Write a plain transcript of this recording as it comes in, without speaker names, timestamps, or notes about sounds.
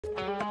Hey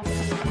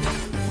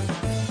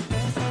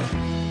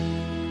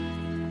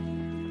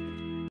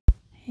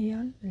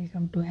all,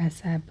 welcome to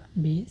ASAP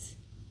Base,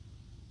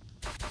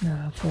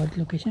 the fourth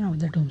location of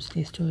the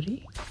Doomsday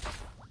story.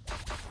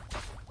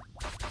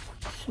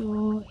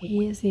 So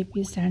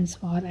ASAP stands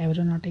for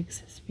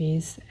Aeronautics,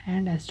 Space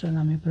and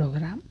Astronomy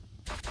Program,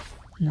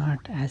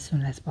 not as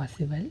soon as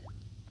possible,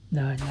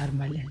 the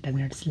normal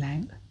internet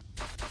slang.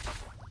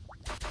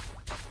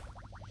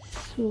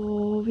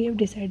 So we have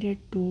decided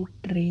to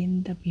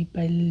train the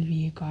people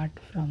we got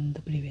from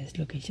the previous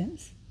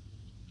locations.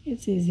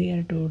 It's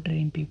easier to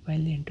train people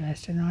into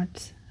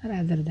astronauts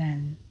rather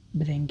than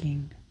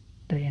bringing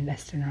trained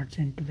astronauts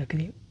into the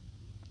grave.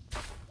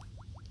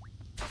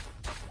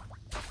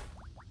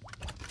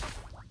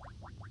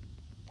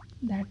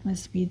 That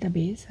must be the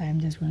base. I am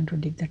just going to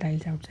dig the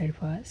tiles outside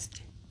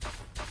first.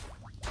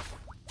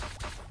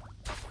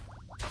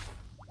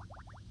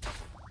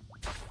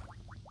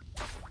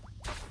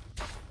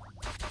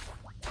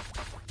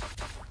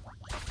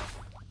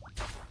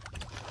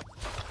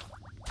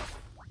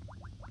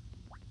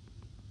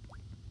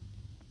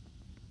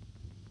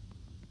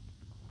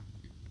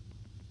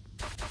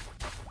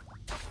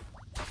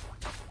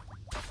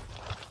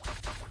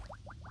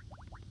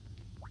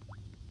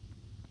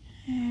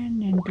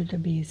 And into the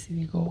base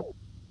we go.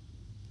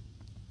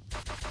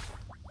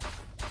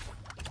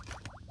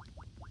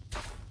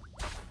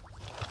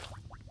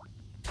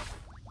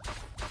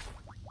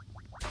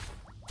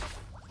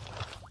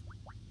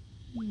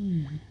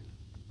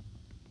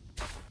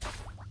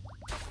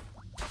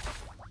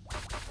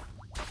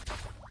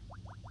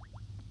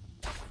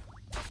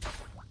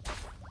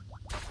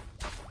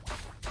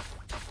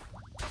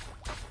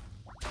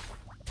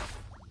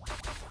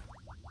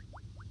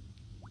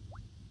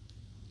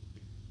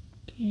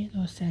 Okay,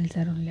 those cells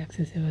are only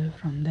accessible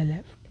from the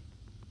left.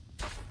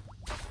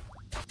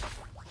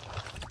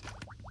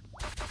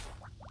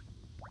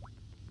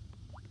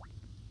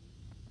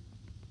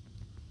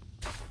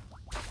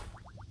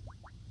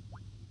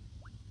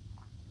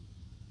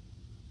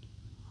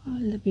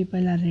 All the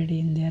people are ready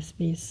in their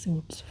space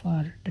suits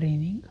for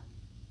training.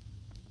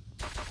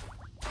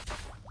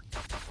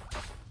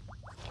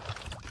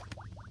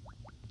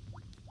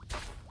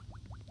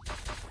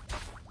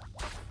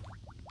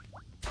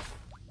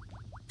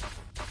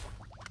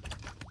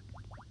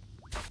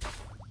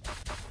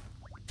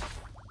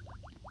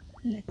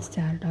 Let's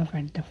start off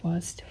at the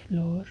first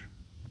floor.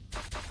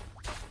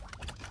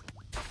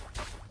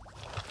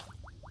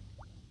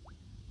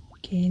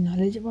 Okay,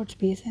 knowledge about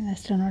space and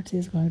astronauts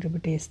is going to be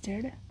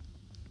tested.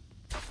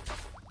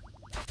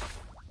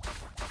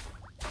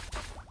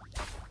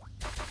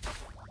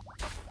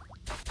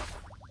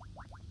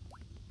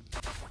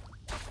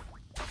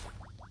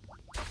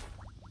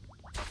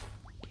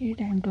 Okay,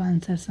 time to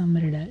answer some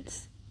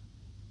riddles.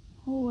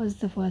 Who was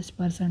the first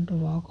person to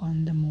walk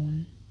on the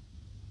moon?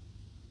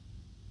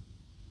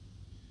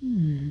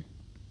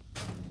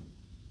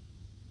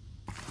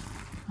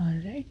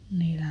 Alright,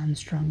 Neil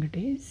Armstrong it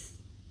is.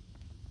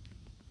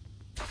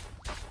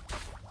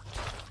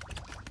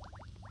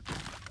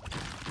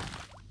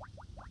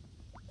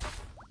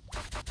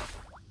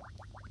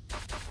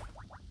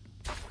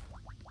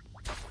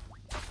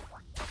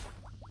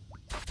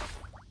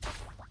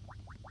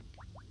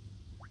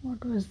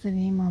 What was the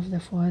name of the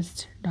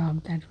first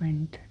dog that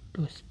went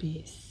to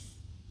space?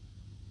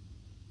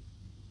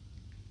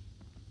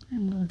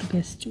 I'm going to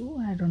guess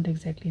 2. I don't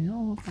exactly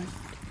know, but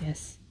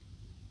yes,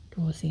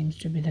 2 seems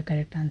to be the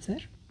correct answer.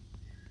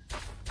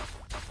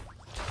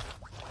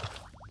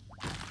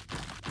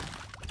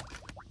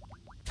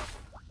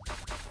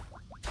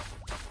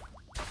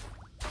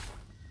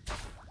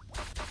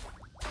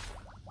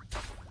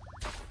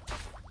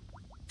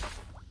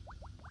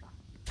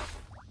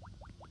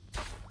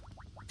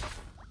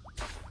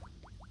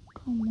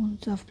 Two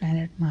moons of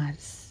planet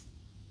Mars.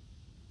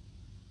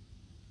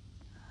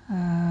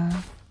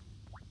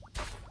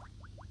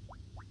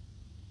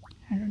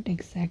 I don't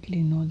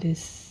exactly know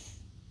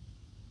this.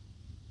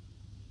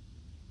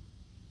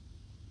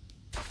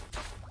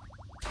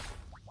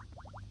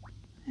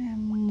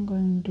 I'm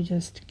going to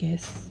just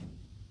guess.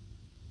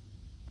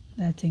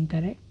 That's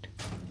incorrect.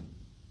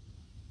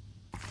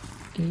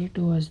 Okay,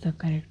 2 was the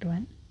correct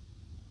one.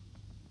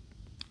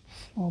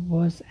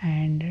 Phobos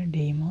and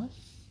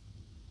Deimos.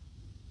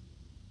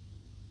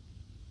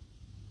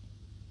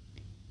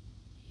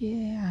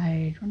 Yeah,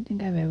 I don't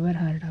think I've ever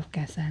heard of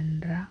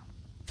Cassandra.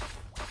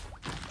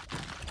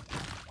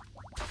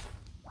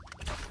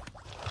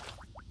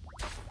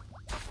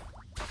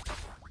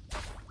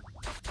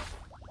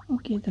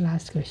 Okay, the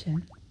last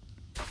question.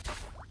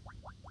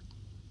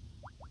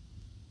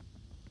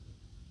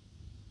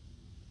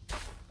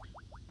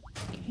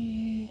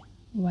 Okay,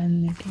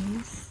 1 it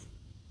is.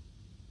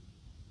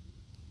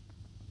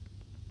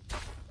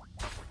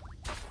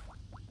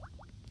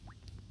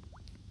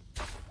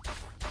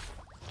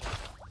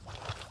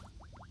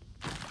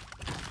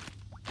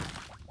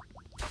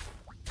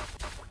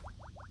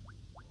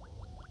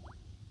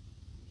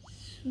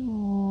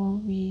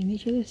 So we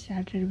initially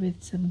started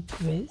with some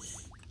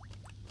quiz.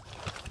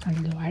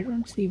 Although I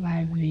don't see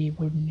why we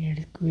would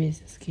need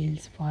quiz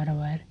skills for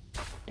our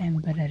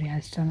temporary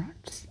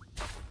astronauts.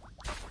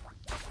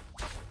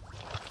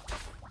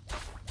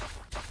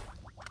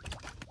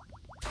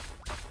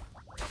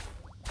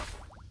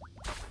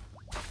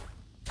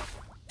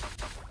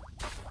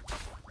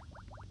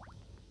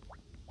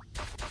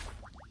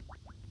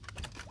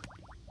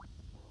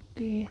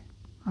 Okay,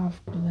 off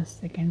to the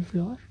second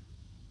floor.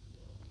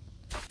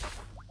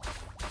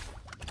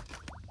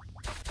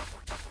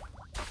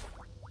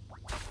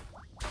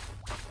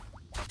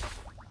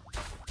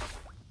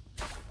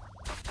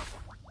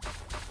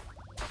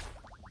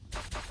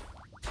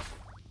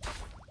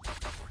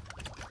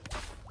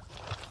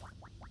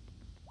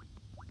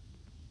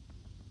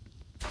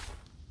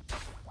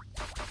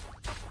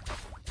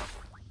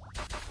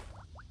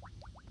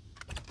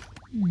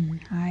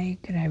 High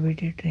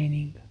gravity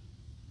training.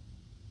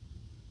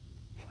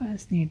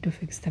 First need to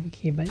fix the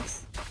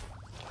cables.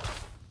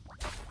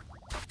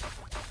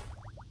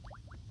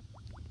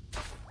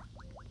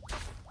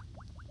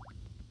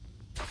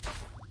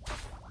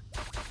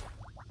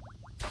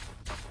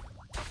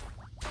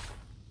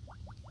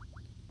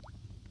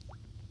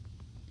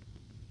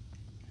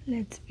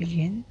 Let's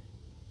begin.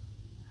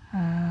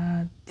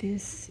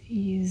 This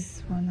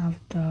is one of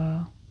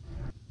the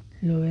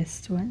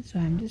lowest ones, so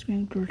I'm just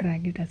going to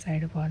drag it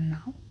aside for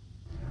now.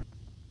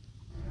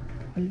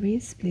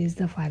 Always place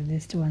the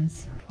farthest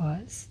ones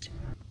first.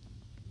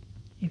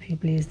 If you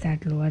place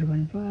that lower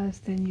one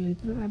first, then you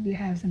will probably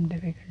have some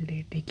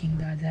difficulty taking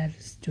the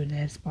others to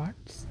their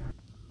spots,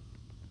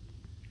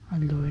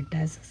 although it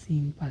does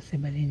seem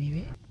possible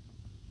anyway.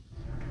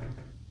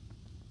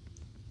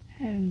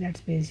 Having that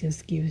space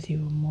just gives you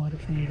more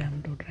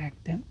freedom to track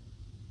them.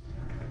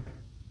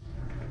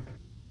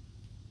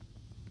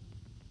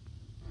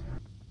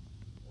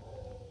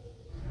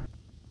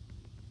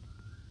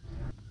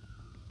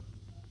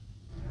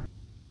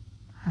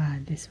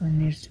 This one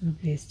needs to be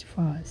placed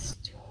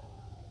first,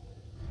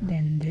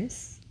 then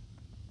this.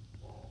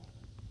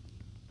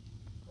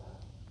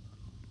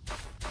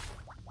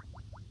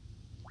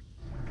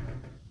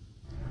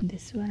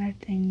 This one I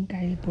think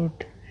I'll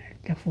put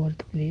at the fourth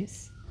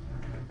place.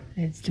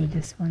 Let's do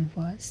this one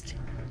first,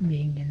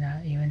 being in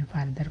a even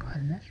farther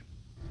corner.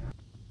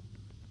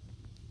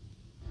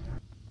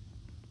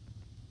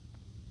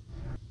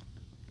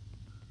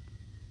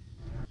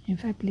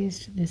 If I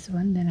placed this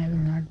one, then I will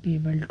not be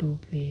able to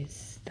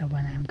place the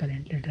one I am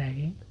currently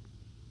dragging.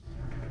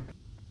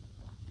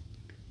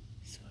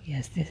 So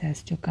yes, this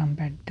has to come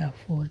at the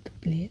fourth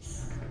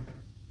place.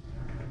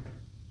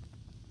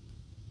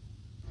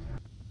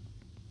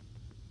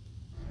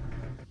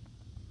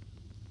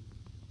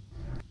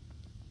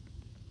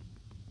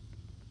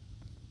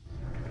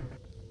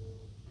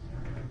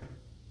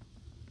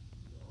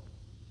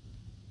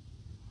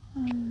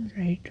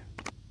 Alright,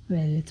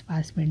 well, it's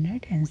past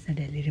midnight, hence the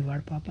daily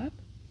reward pop-up,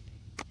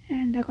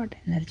 and I got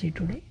energy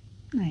today.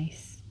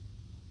 Nice.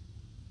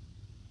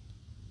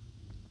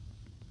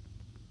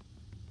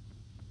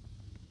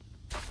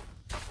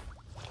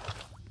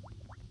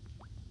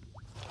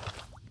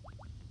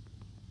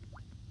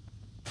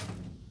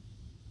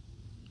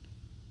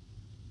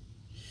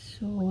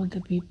 So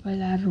the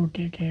people are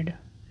rotated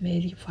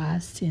very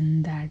fast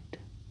in that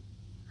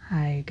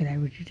high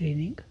gravity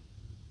training.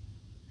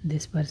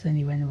 This person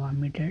even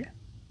vomited.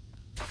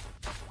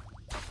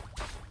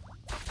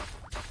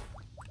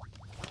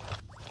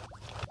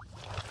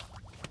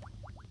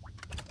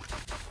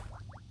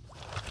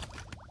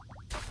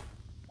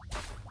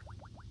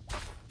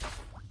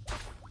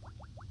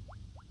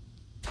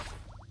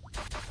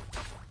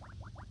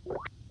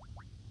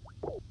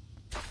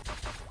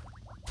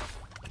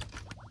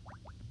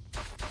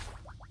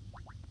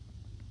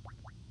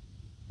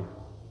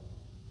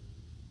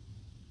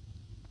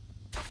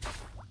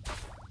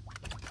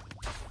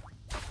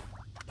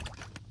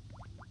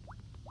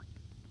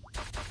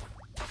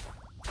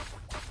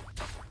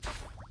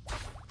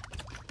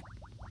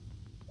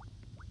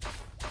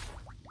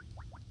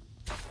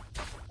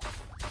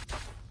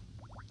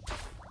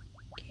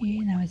 Okay,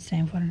 now it's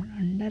time for an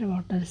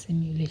underwater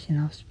simulation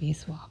of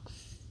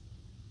spacewalks.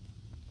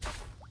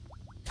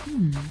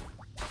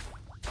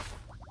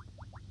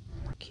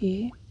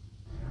 Okay,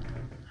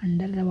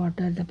 under the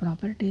water the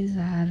properties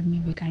are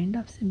maybe kind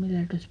of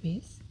similar to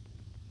space.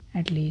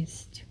 At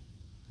least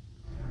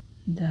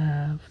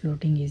the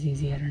floating is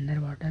easier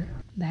underwater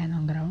than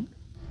on ground.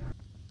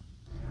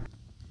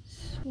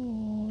 So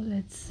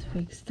let's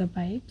fix the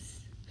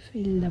pipes,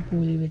 fill the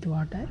pool with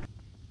water,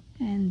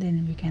 and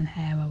then we can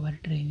have our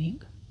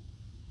training.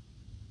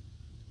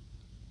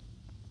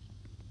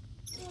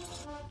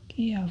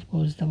 Okay, off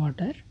goes the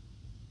water,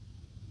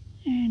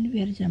 and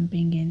we are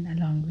jumping in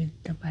along with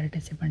the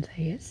participants,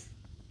 I guess.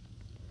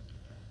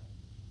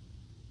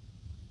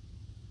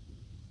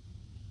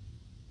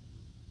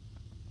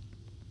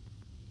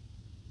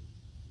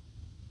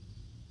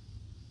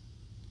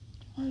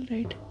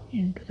 Alright,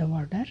 into the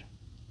water.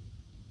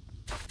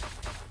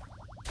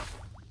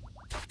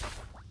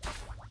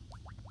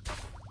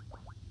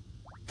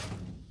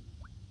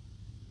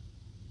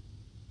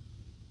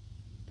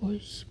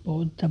 Push,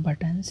 both the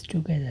buttons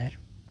together.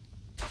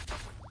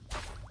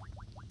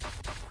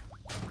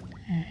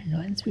 And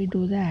once we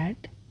do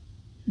that,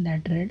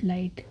 that red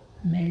light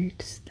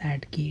melts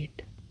that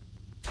gate.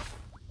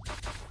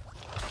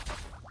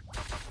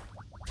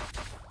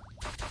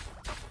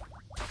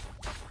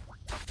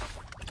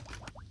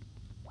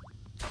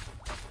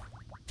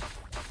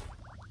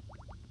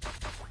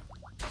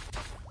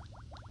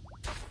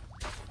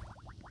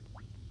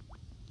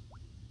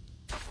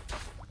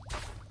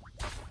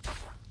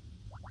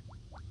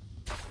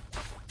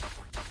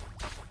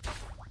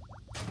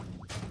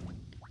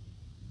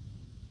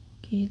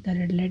 Okay, the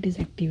red light is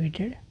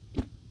activated.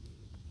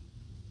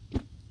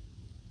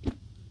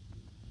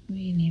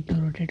 We need to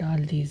rotate all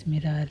these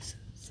mirrors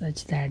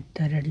such that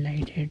the red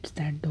light hits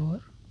that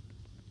door.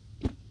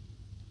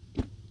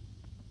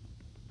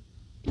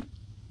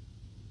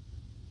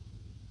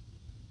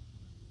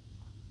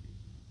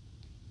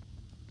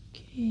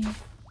 Okay.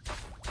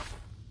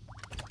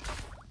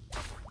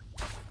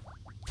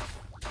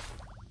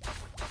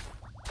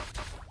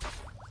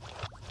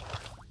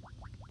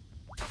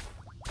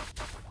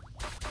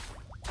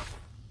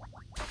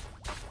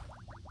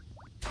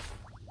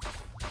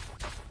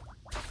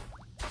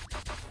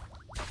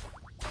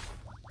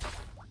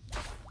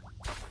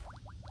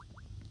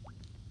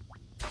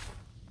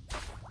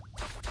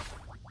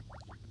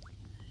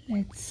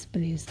 Let's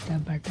press the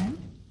button,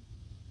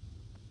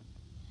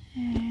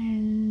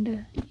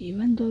 and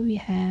even though we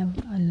have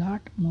a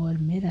lot more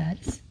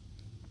mirrors,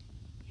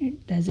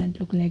 it doesn't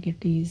look like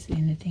it is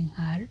anything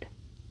hard,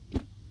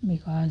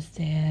 because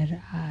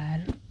there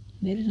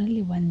is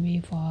only one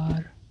way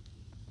for,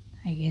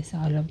 I guess,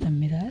 all of the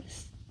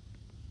mirrors.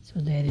 So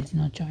there is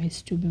no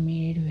choice to be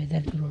made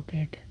whether to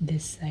rotate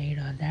this side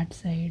or that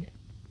side.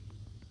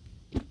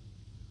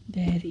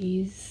 There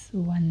is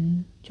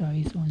one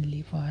choice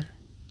only for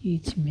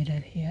each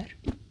mirror here,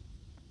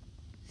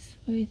 so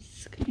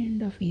it's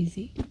kind of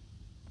easy.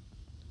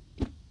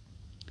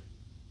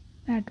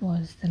 That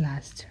was the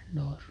last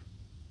door.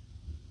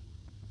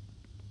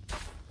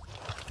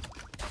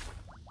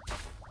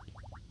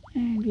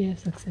 And we have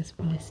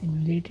successfully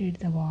simulated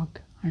the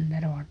walk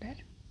underwater,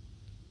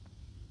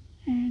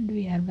 and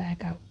we are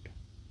back out.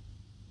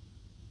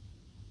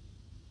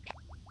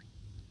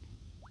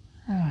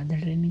 The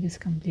training is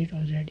complete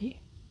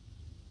already.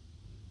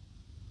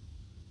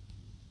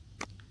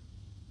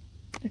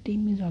 The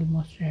team is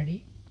almost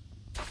ready.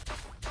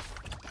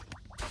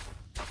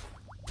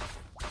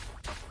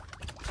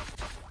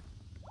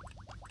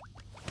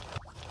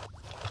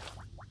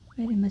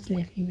 Very much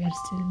likely we are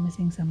still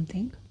missing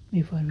something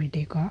before we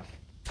take off.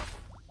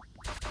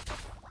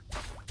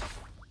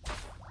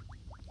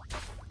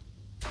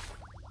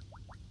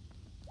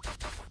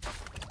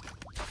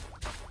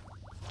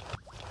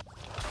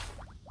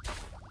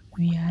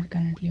 We are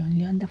currently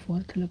only on the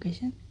 4th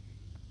location,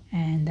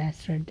 and the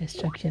asteroid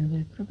destruction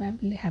will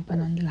probably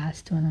happen on the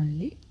last one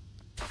only.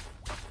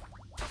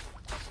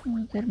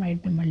 So there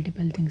might be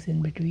multiple things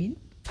in between.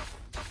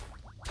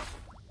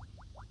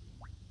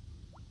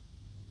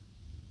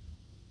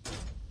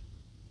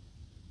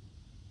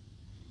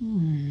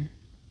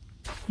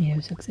 We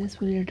have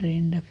successfully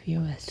trained a few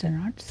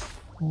astronauts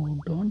who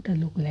don't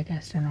look like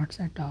astronauts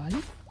at all.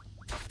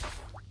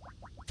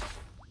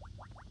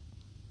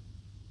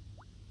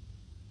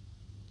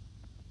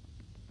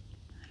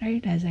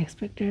 Right, as I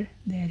expected,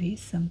 there is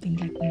something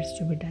that needs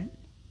to be done.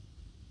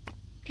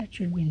 That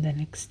should be in the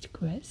next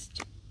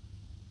quest.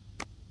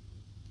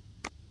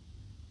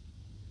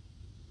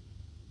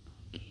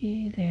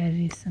 Okay, there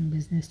is some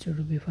business to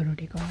do before we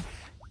take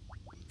off.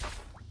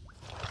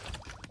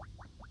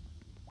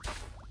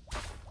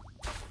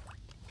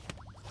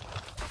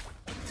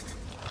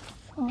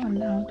 For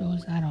now,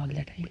 those are all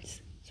the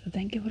tiles. So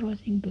thank you for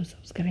watching. Do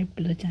subscribe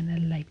to the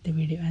channel, like the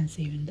video, and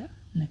see you in the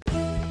next.